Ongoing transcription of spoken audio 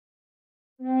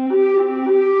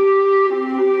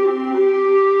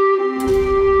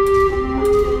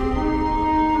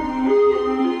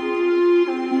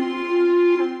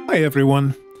Hi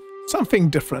everyone. Something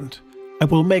different. I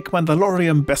will make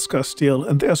Mandalorian Beskar steel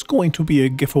and there's going to be a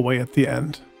giveaway at the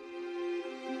end.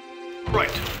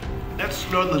 Right,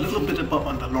 let's learn a little bit about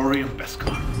Mandalorian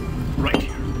Beskar. Right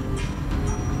here.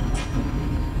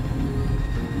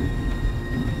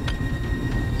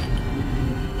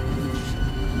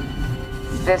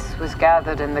 This was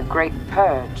gathered in the Great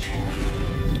Purge.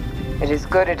 It is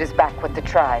good it is back with the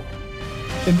tribe.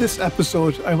 In this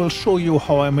episode, I will show you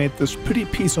how I made this pretty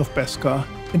piece of Beskar,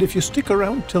 and if you stick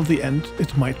around till the end,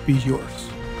 it might be yours.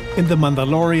 In The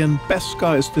Mandalorian,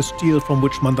 Beskar is the steel from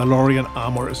which Mandalorian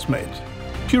armor is made.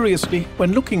 Curiously,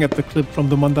 when looking at the clip from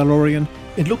The Mandalorian,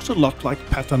 it looks a lot like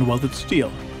pattern welded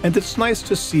steel, and it's nice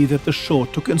to see that the show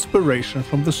took inspiration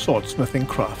from the swordsmithing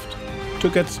craft. To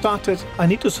get started, I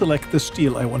need to select the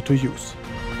steel I want to use.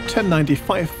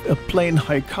 1095, a plain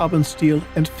high carbon steel,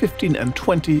 and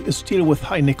 15N20, a steel with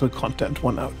high nickel content,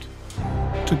 won out.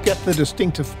 To get the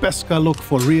distinctive Beskar look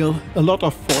for real, a lot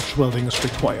of forge welding is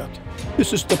required.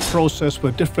 This is the process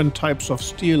where different types of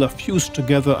steel are fused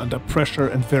together under pressure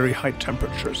and very high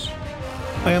temperatures.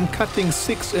 I am cutting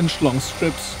 6-inch long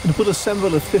strips and will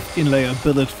assemble a 15-layer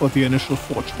billet for the initial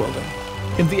forge welding.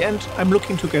 In the end, I'm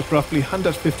looking to get roughly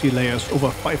 150 layers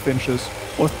over 5 inches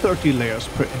or 30 layers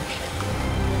per inch.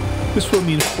 This will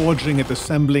mean forging and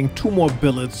assembling 2 more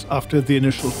billets after the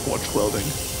initial forge welding.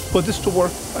 For this to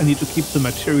work, I need to keep the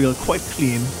material quite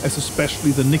clean, as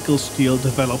especially the nickel steel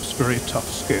develops very tough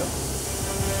scale.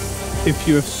 If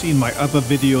you have seen my other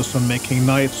videos on making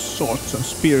knives, swords and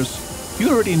spears, you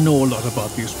already know a lot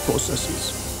about these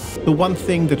processes. The one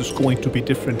thing that is going to be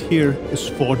different here is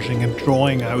forging and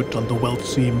drawing out on the weld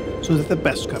seam so that the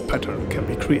Beskar pattern can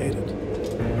be created.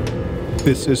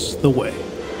 This is the way.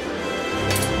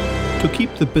 To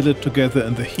keep the billet together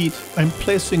in the heat, I'm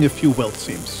placing a few weld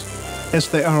seams. As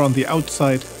they are on the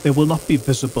outside, they will not be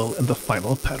visible in the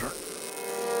final pattern.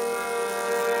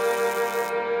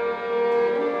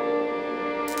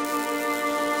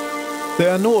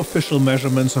 There are no official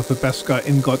measurements of the Beskar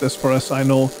ingot as far as I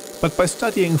know, but by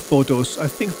studying photos, I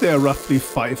think they are roughly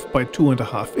 5 by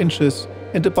 2.5 inches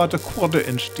and about 1/4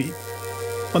 inch deep.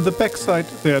 On the backside,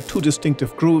 there are 2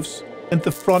 distinctive grooves, and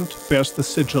the front bears the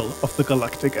sigil of the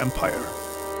Galactic Empire.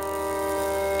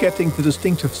 Getting the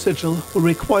distinctive sigil will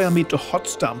require me to hot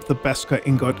stamp the Beskar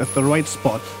ingot at the right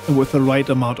spot and with the right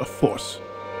amount of force.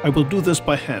 I will do this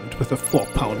by hand with a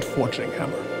 4-pound forging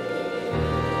hammer.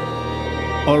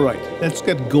 Alright, let's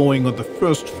get going on the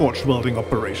first forge welding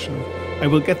operation. I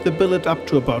will get the billet up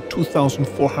to about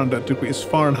 2400 degrees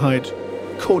Fahrenheit,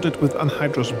 coat it with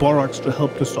anhydrous borax to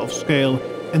help dissolve scale,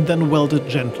 and then weld it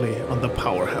gently on the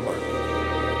power hammer.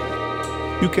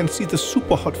 You can see the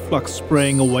super hot flux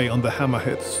spraying away on the hammer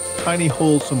hits. Tiny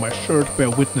holes on my shirt bear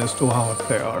witness to how hot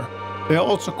they are. There are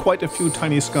also quite a few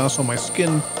tiny scars on my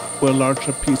skin where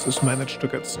larger pieces manage to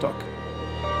get stuck.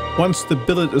 Once the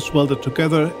billet is welded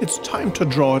together, it's time to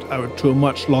draw it out to a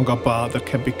much longer bar that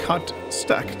can be cut,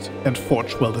 stacked, and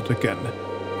forge welded again.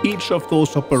 Each of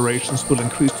those operations will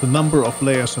increase the number of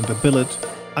layers on the billet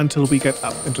until we get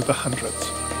up into the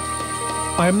hundreds.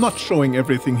 I am not showing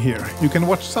everything here. You can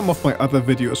watch some of my other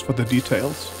videos for the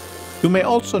details. You may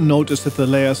also notice that the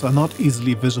layers are not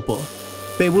easily visible.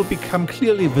 They will become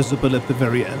clearly visible at the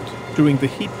very end, during the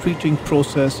heat treating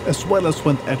process as well as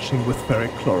when etching with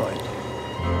ferric chloride.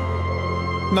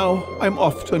 Now I'm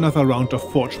off to another round of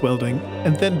forge welding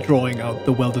and then drawing out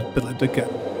the welded billet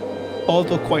again.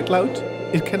 Although quite loud,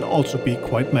 it can also be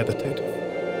quite meditative.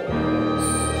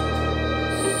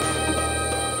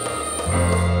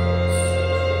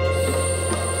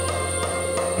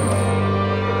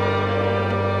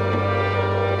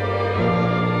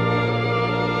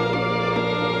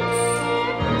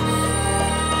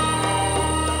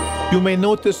 You may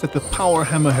notice that the power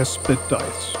hammer has split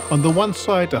dies. On the one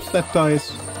side are flat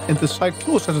dies, and the side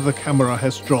closer to the camera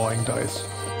has drawing dies.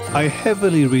 I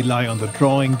heavily rely on the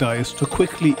drawing dies to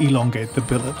quickly elongate the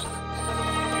billet.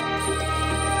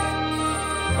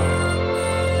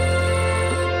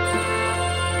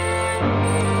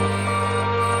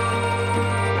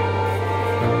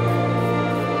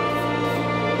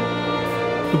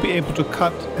 To be able to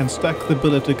cut and stack the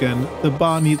billet again, the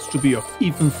bar needs to be of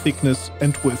even thickness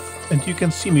and width, and you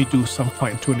can see me do some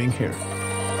fine-tuning here.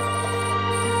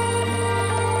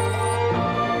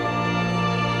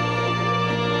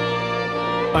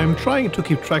 I'm trying to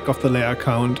keep track of the layer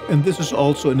count, and this is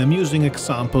also an amusing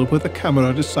example where the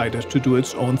camera decided to do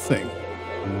its own thing.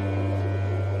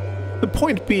 The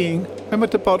point being, I'm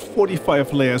at about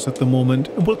 45 layers at the moment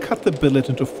and will cut the billet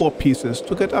into 4 pieces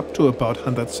to get up to about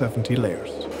 170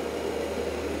 layers.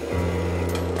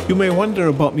 You may wonder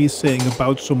about me saying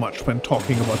about so much when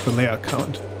talking about the layer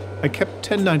count. I kept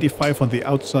 1095 on the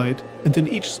outside, and in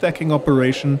each stacking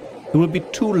operation there will be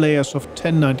 2 layers of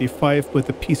 1095 where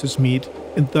the pieces meet,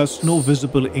 and thus no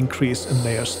visible increase in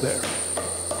layers there.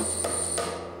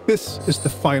 This is the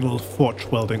final forge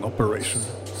welding operation.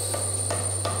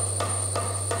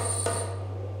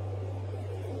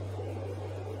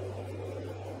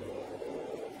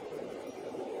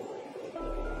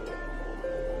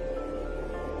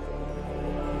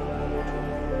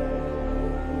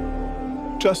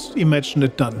 Just imagine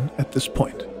it done at this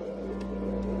point.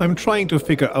 I'm trying to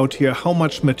figure out here how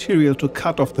much material to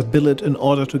cut off the billet in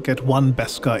order to get 1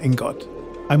 Beskar ingot.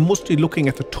 I'm mostly looking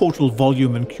at the total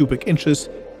volume in cubic inches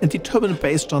and determine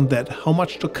based on that how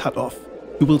much to cut off.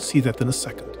 You will see that in a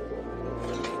second.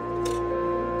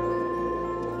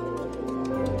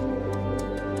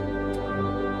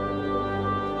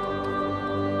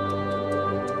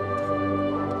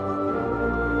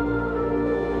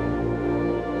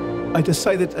 I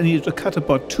decided I needed to cut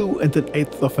about 2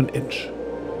 1/8 of an inch.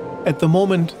 At the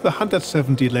moment, the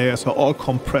 170 layers are all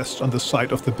compressed on the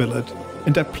side of the billet,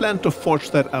 and I plan to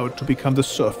forge that out to become the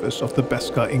surface of the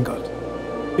Beskar ingot.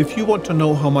 If you want to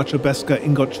know how much a Beskar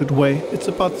ingot should weigh, it's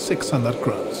about 600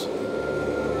 grams.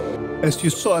 As you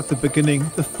saw at the beginning,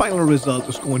 the final result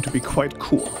is going to be quite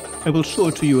cool. I will show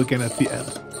it to you again at the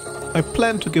end. I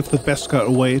plan to give the Beskar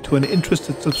away to an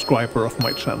interested subscriber of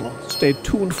my channel. Stay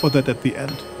tuned for that at the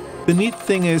end. The neat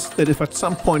thing is that if at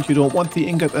some point you don't want the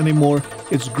ingot anymore,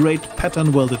 it's great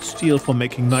pattern welded steel for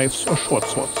making knives or short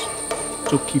swords.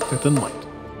 So keep that in mind.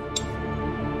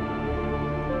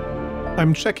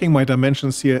 I'm checking my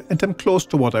dimensions here and I'm close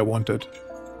to what I wanted.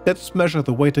 Let's measure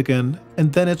the weight again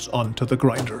and then it's on to the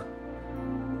grinder.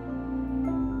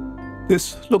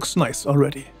 This looks nice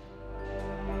already.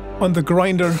 On the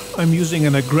grinder, I'm using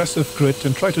an aggressive grit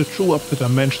and try to true up the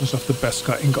dimensions of the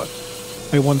Beskar ingot.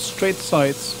 I want straight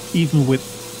sides, even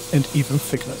width, and even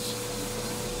thickness.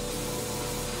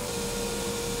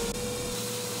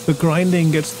 The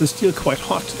grinding gets the steel quite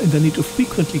hot and I need to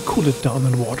frequently cool it down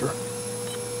in water.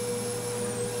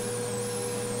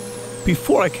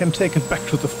 Before I can take it back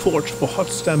to the forge for hot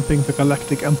stamping the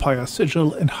Galactic Empire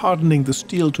sigil and hardening the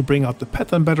steel to bring out the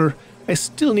pattern better, I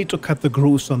still need to cut the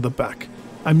grooves on the back.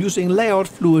 I'm using layout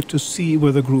fluid to see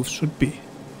where the grooves should be.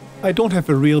 I don't have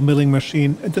a real milling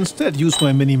machine and instead use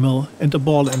my mini mill and a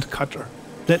ball end cutter.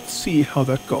 Let's see how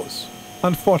that goes.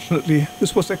 Unfortunately,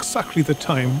 this was exactly the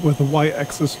time where the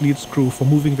Y-axis lead screw for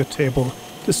moving the table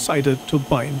decided to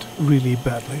bind really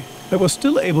badly. I was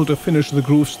still able to finish the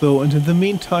grooves though, and in the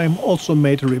meantime also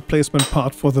made a replacement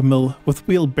part for the mill with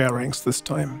wheel bearings this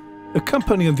time. A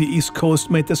company on the East Coast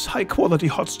made this high-quality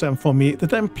hot stamp for me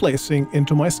that I'm placing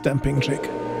into my stamping jig.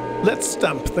 Let's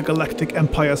stamp the Galactic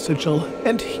Empire sigil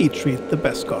and heat treat the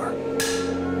Beskar.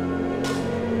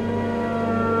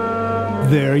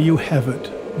 There you have it.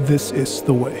 This is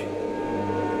the way.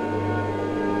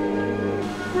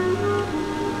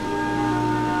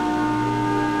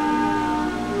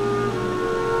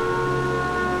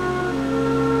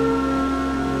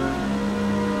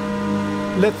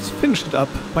 Let's finish it up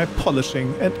by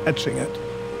polishing and etching it.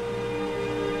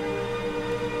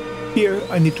 Here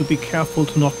I need to be careful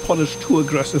to not polish too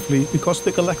aggressively because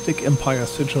the Galactic Empire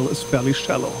sigil is fairly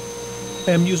shallow.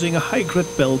 I am using a high grit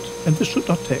belt and this should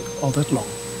not take all that long.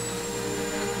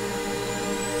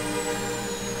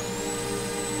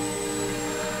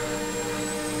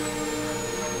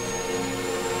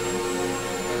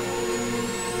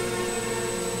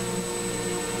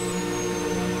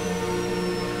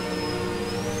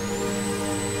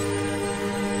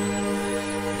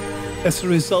 As a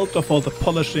result of all the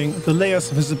polishing, the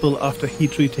layers visible after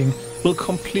heat treating will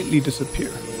completely disappear.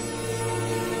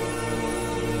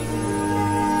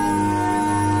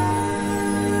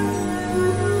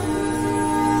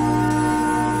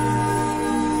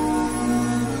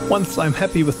 Once I'm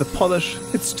happy with the polish,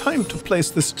 it's time to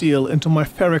place the steel into my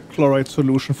ferric chloride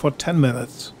solution for 10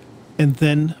 minutes. And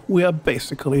then we are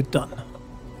basically done.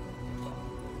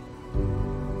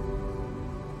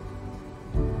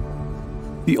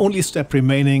 The only step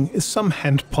remaining is some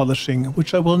hand polishing,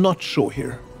 which I will not show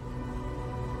here.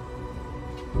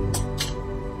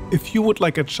 If you would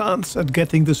like a chance at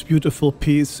getting this beautiful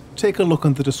piece, take a look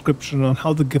in the description on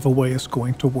how the giveaway is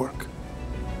going to work.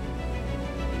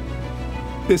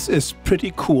 This is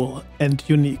pretty cool and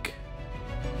unique.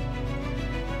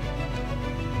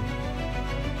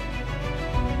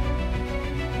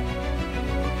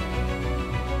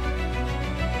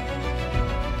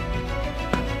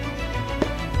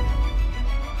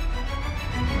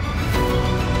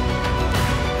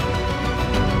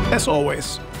 As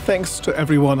always, thanks to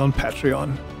everyone on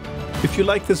Patreon. If you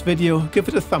like this video, give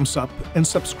it a thumbs up and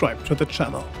subscribe to the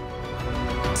channel.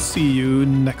 See you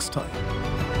next time.